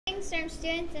STEM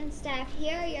students and staff,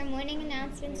 here are your morning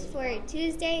announcements for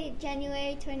Tuesday,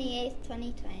 January 28th,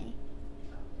 2020.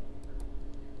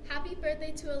 Happy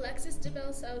birthday to Alexis de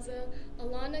Belsozo,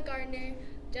 Alana Gardner,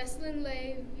 Jessalyn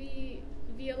Lay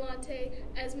Violante,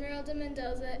 Esmeralda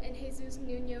Mendoza, and Jesus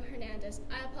Nuno Hernandez.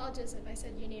 I apologize if I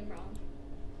said your name wrong.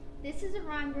 This is a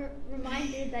reminder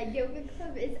that yoga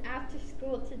club is after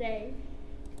school today.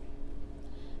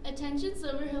 Attention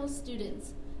Silver Hills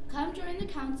students. Come join the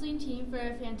counseling team for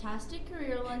a fantastic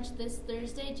career lunch this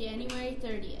Thursday, January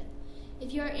 30th.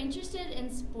 If you are interested in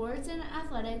sports and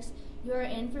athletics, you are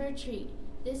in for a treat.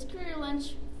 This career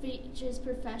lunch features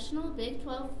professional Big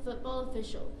 12 football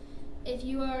official. If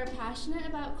you are passionate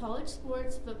about college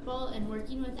sports, football, and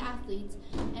working with athletes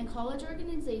and college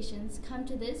organizations, come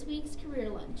to this week's career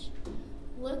lunch.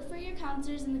 Look for your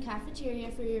counselors in the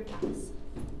cafeteria for your pass.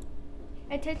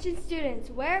 Attention students,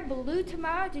 wear blue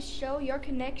tomorrow to show your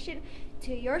connection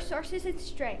to your sources and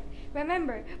strength.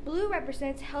 Remember, blue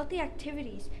represents healthy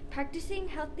activities. Practicing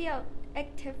healthy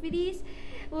activities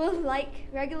will like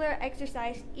regular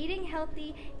exercise, eating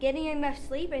healthy, getting enough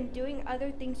sleep, and doing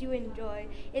other things you enjoy.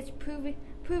 It's proven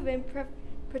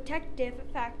protective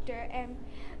factor and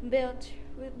built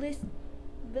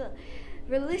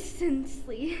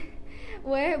relentlessly.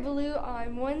 Wear blue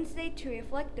on Wednesday to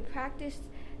reflect the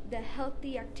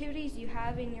healthy activities you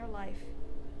have in your life.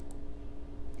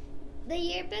 The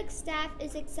yearbook staff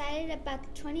is excited about the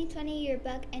 2020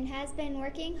 yearbook and has been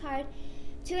working hard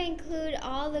to include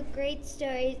all the great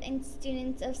stories and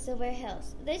students of Silver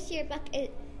Hills. This yearbook is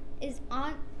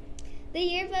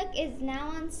now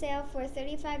on sale for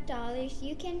 $35.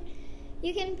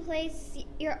 You can place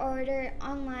your order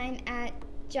online at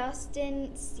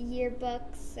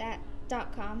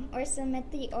justinsyearbooks.com or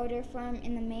submit the order form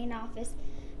in the main office.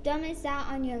 Don't miss out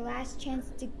on your last chance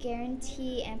to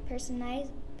guarantee and personalize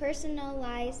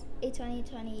a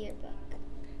 2020 yearbook.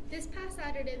 This past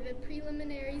Saturday, the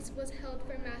preliminaries was held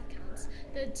for math counts.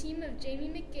 The team of Jamie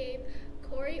McCabe,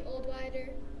 Corey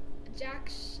Oldwider,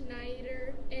 Jack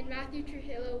Schneider, and Matthew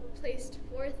Trujillo placed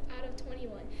 4th out of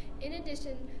 21. In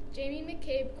addition, Jamie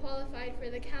McCabe qualified for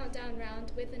the countdown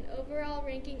round with an overall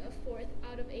ranking of 4th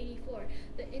out of 84.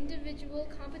 The individual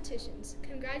competitions.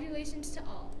 Congratulations to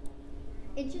all.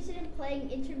 Interested in playing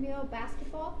intramural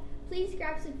basketball? Please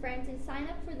grab some friends and sign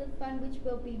up for the fun, which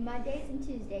will be Mondays and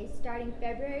Tuesdays starting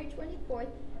February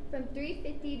 24th from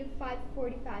 3:50 to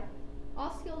 5:45.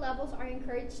 All skill levels are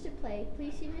encouraged to play.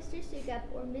 Please see Mr. Sugup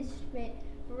or Ms. Schmidt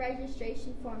for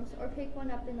registration forms or pick one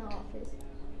up in the office.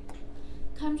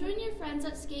 Come join your friends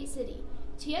at Skate City.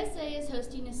 TSA is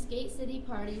hosting a Skate City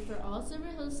party for all Silver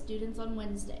Hills students on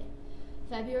Wednesday,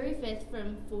 February 5th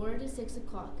from 4 to 6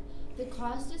 o'clock. The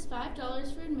cost is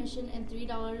 $5 for admission and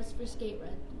 $3 for skate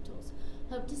rentals.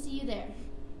 Hope to see you there.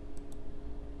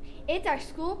 It's our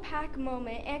school pack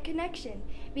moment and connection.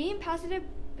 Being positive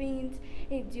means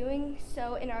doing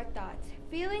so in our thoughts,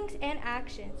 feelings, and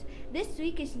actions. This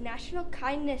week is National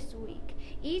Kindness Week.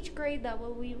 Each grade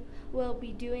level we will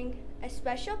be doing a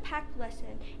special pack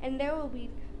lesson, and there will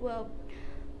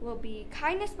be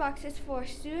kindness boxes for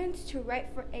students to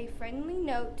write for a friendly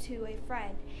note to a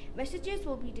friend. Messages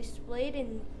will be displayed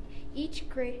in each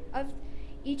of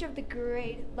the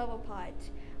grade level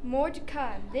pods. More to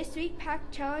come. This week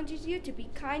Pack challenges you to be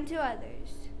kind to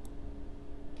others.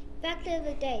 Fact of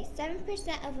the day,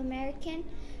 7% of American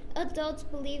adults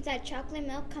believe that chocolate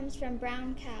milk comes from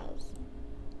brown cows.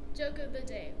 Joke of the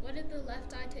day. What did the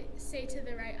left eye say to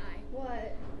the right eye?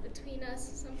 What? Between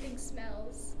us, something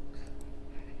smells.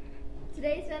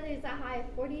 Today's weather is a high of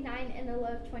 49 and a low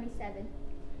of 27.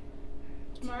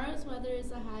 Tomorrow's weather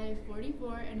is a high of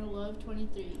 44 and a low of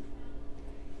 23.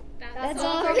 That's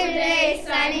all for today.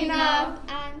 Signing off.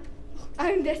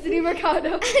 I'm Destiny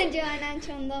Mercado. I'm Joanna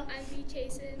Anchondo. I'm B.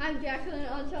 Chasen. I'm Jacqueline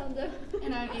Anchondo.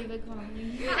 And I'm Ava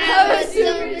Conley. Have a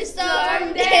super star.